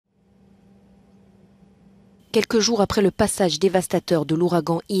Quelques jours après le passage dévastateur de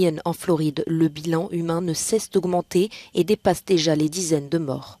l'ouragan Ian en Floride, le bilan humain ne cesse d'augmenter et dépasse déjà les dizaines de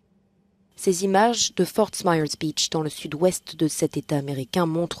morts. Ces images de Fort Myers Beach, dans le sud-ouest de cet État américain,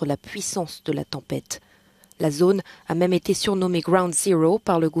 montrent la puissance de la tempête. La zone a même été surnommée Ground Zero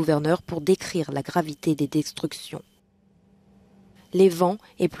par le gouverneur pour décrire la gravité des destructions. Les vents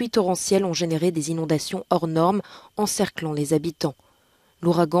et pluies torrentielles ont généré des inondations hors normes, encerclant les habitants.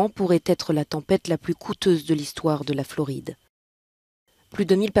 L'ouragan pourrait être la tempête la plus coûteuse de l'histoire de la Floride. Plus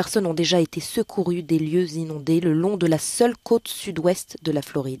de 1000 personnes ont déjà été secourues des lieux inondés le long de la seule côte sud-ouest de la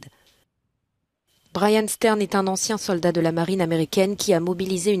Floride. Brian Stern est un ancien soldat de la marine américaine qui a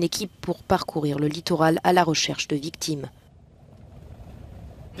mobilisé une équipe pour parcourir le littoral à la recherche de victimes.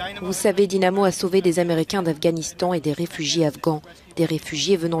 Vous savez, Dynamo a sauvé des Américains d'Afghanistan et des réfugiés afghans, des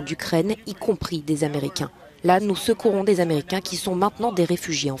réfugiés venant d'Ukraine, y compris des Américains. Là, nous secourons des Américains qui sont maintenant des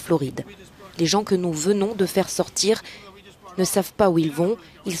réfugiés en Floride. Les gens que nous venons de faire sortir ne savent pas où ils vont,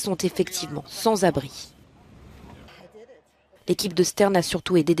 ils sont effectivement sans abri. L'équipe de Stern a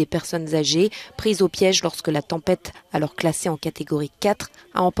surtout aidé des personnes âgées, prises au piège lorsque la tempête, alors classée en catégorie 4,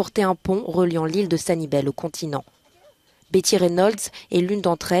 a emporté un pont reliant l'île de Sanibel au continent. Betty Reynolds est l'une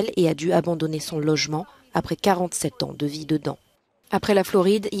d'entre elles et a dû abandonner son logement après 47 ans de vie dedans. Après la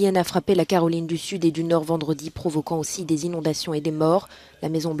Floride, Ian a frappé la Caroline du Sud et du Nord vendredi, provoquant aussi des inondations et des morts. La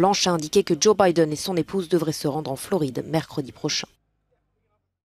Maison-Blanche a indiqué que Joe Biden et son épouse devraient se rendre en Floride mercredi prochain.